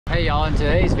Hey y'all, in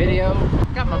today's video,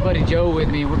 got my buddy Joe with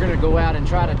me. We're gonna go out and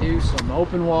try to do some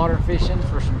open water fishing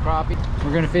for some crappie.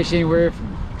 We're gonna fish anywhere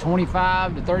from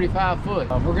 25 to 35 foot.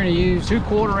 We're gonna use 2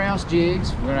 1/4-ounce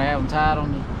jigs. We're gonna have them tied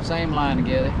on the same line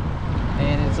together.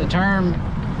 And it's a term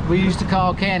we used to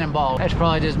call cannonball. That's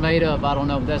probably just made up, I don't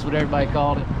know, but that's what everybody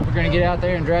called it. We're gonna get out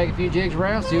there and drag a few jigs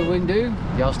around, see what we can do.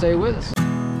 Y'all stay with us.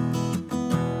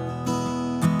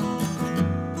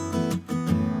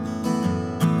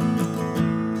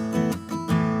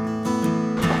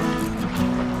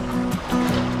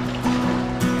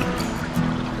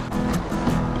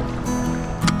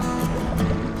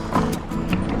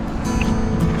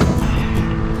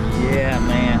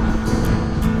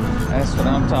 That's what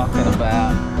I'm talking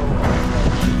about.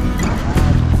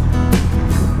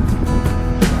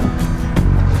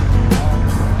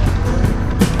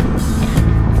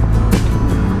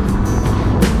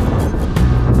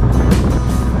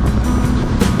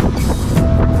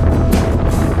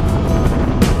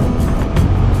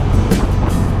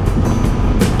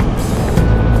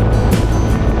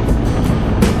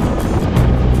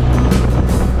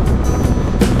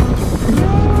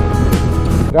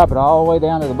 Drop it all the way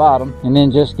down to the bottom and then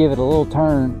just give it a little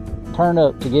turn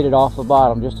up to get it off the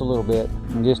bottom just a little bit,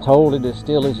 and just hold it as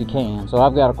still as you can. So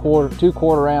I've got 2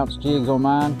 1/4-ounce jigs on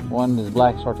mine. One is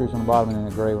black chartreuse on the bottom and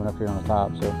then a gray one up here on the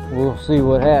top. So we'll see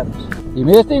what happens. You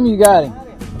missed him? You got him?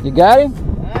 You got him?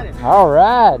 Got him. All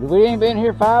right. We ain't been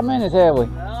here 5 minutes, have we?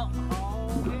 No.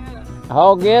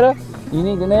 Hog getter. You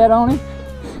need the net on him?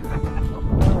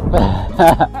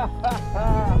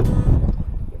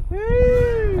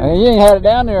 You ain't had it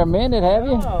down there a minute, have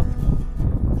you? No.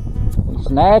 You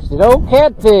snatched it. Old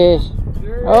catfish.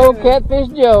 Sure old is. Catfish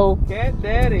Joe. Cat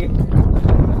daddy.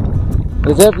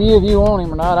 It's up to you if you want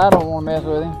him or not. I don't want to mess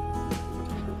with him.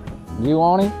 You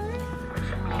want him?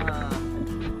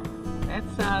 That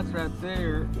size right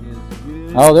there is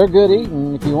good. Oh, they're good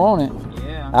eating if you want it.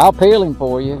 Yeah. I'll peel him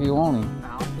for you if you want him.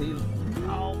 I'll peel him.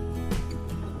 Oh.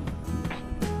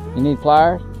 You need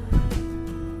pliers?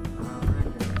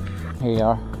 Here you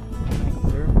are.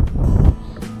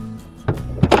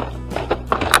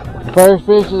 First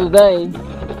fish of the day.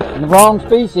 The wrong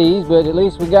species, but at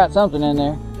least we got something in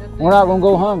there. We're not gonna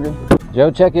go hungry.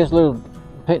 Joe, check this little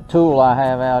pit tool I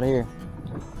have out here.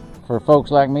 For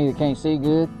folks like me that can't see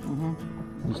good,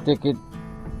 you stick it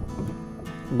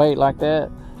bait like that.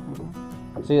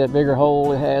 See that bigger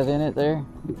hole it has in it there?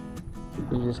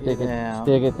 You just stick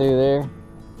it through there.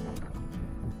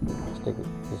 Stick it,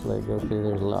 just let it go through.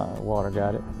 There's a lot of water,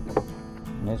 got it.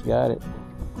 And it's got it.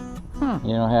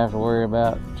 You don't have to worry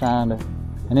about trying to,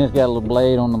 and it's got a little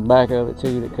blade on the back of it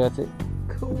too that cuts it.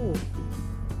 Cool.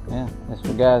 Yeah, that's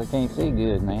for guys that can't see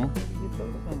good, man.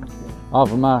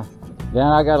 Off of my,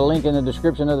 down, I got a link in the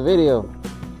description of the video.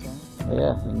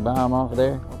 Yeah, you can buy them off of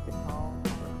there.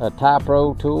 A Tie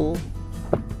Pro tool.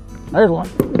 There's one.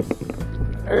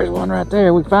 There's one right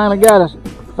there. We finally got us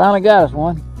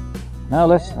one.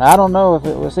 Now I don't know if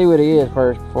we'll see what it is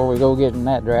first before we go getting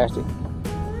that drastic.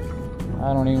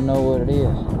 I don't even know what it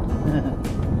is.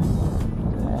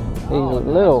 He's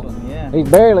little. Yeah. He's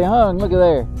barely hung. Look at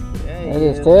there. Yeah,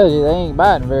 it just tells you they ain't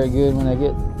biting very good when they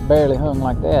get barely hung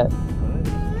like that.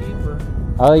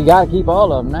 Oh, you got to keep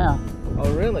all of them now.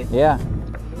 Oh, really? Yeah.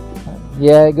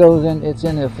 Yeah, it goes in. It's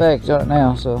in effect right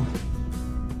now. So.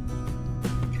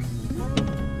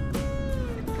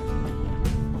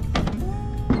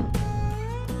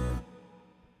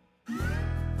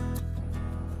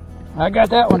 I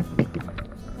got that one.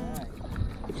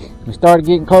 We started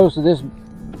getting close to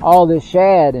all this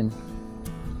shad, and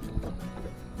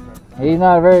he's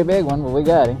not a very big one, but we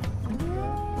got him.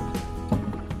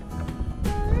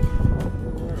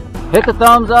 Hit the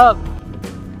thumbs up.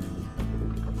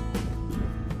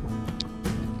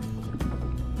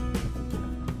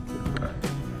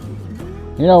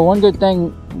 You know, one good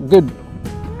thing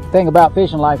about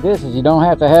fishing like this is you don't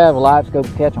have to have a live scope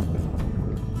to catch them.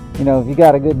 You know, if you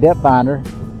got a good depth finder,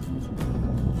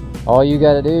 all you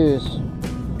got to do is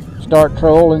start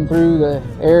trolling through the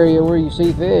area where you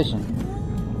see fish, and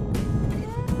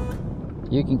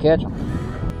you can catch them.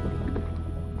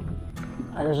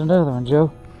 There's another one,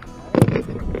 Joe.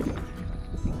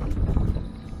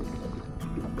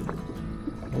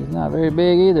 He's not very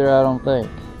big either, I don't think.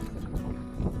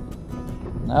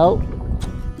 Nope.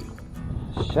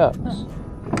 Shucks.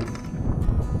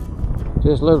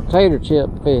 Just a little tater chip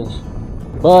fish.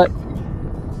 But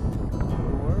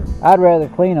I'd rather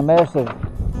clean a mess of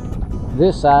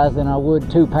this size than I would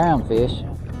 2-pound fish.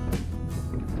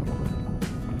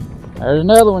 There's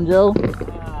another one, Joe.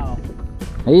 Wow.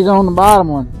 He's on the bottom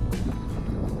one.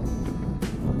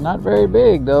 Not very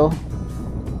big though.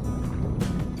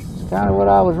 Kind of what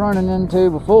I was running into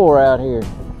before out here.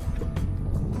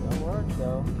 Don't work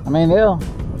though. I mean,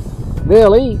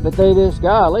 they'll eat, but they just,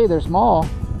 golly, they're small.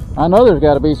 I know there's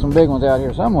got to be some big ones out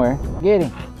here somewhere. Get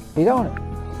him. He's on it.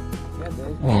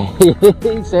 Yeah, dude.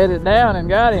 He set it down and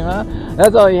got him, huh?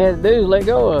 That's all you had to do is let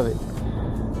go of it.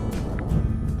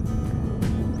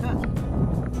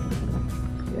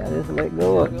 Yeah, just let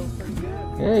go of it. Feels pretty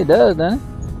good. Yeah, he does, doesn't he?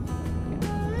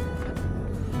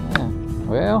 Yeah.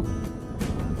 Well,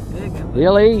 Big one.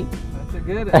 he'll eat. That's a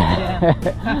good one.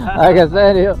 Yeah. Like I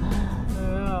said, he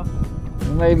Yeah.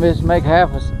 may just make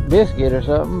half a biscuit or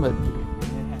something, but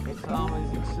Yeah, it's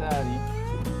always exciting.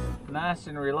 Nice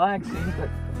and relaxing, but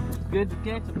it's good to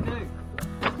catch them too.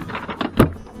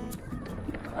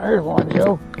 there's one,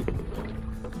 Joe.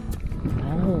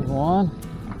 There's one.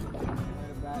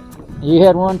 You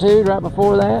had one too right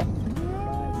before that?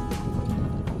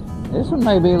 This one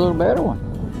may be a little better one.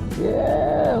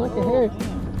 Yeah, look at here.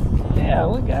 Yeah,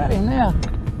 we got him now.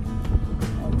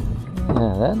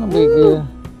 Yeah, that'll be good.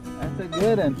 That's a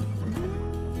good one.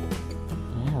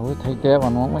 Yeah, we'll take that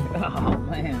one, won't we? Oh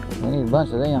man. We need a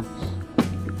bunch of them.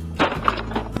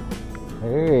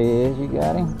 There he is, you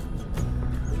got him.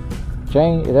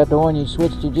 Change, is that the one you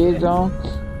switched your jigs on?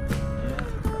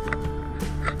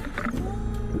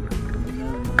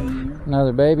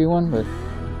 Another baby one, but,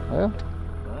 well,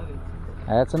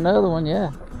 that's another one,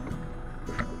 yeah.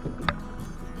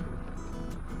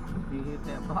 You hit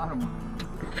that bottom one.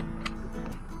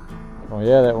 Oh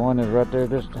yeah, that one is right there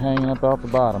just hanging up off the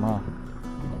bottom, huh?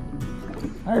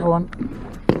 There's one.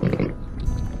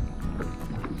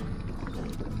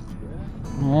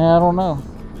 Yeah, I don't know.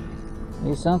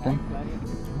 He's something.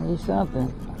 He's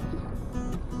something.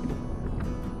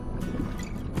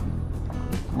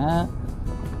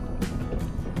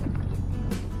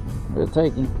 We'll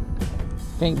take him.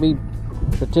 Can't be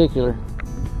particular.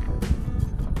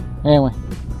 Anyway.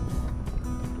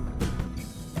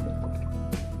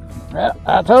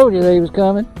 I told you that he was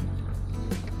coming.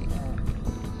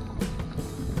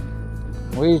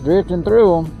 We's drifting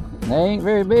through them. They ain't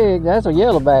very big. That's a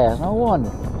yellow bass. No wonder.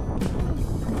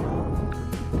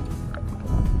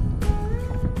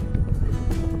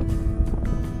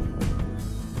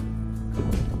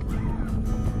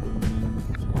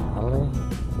 Golly.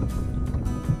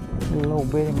 Little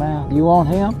bitty mouth. You want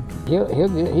him? He'll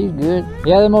get. He's good.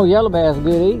 Yeah, them old yellow bass are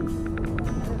good eating.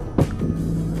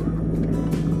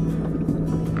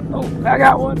 Oh, I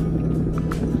got one.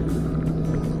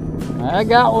 I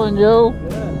got one, Joe.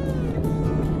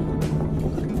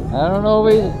 I don't know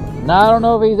if he's, no, I don't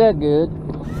know if he's that good.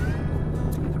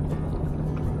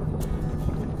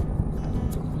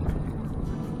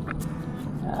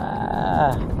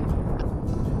 Ah,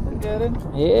 Good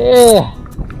one. yeah.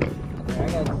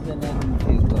 I gotta send that one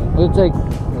to We'll take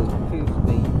 2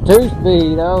 speed. 2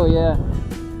 speed. Oh yeah.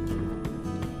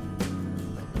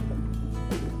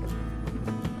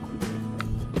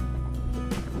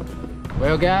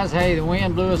 Well, guys, hey, the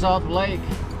wind blew us off the lake.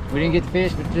 We didn't get the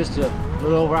fish, but just a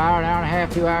little over an hour and a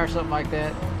half, 2 hours, something like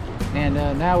that. And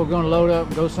now we're going to load up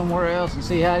and go somewhere else and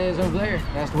see how it is over there.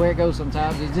 That's the way it goes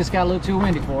sometimes. It just got a little too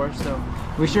windy for us. So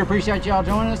we sure appreciate y'all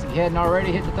joining us. If you hadn't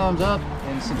already, hit the thumbs up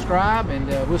and subscribe, and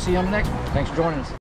we'll see you on the next one. Thanks for joining us.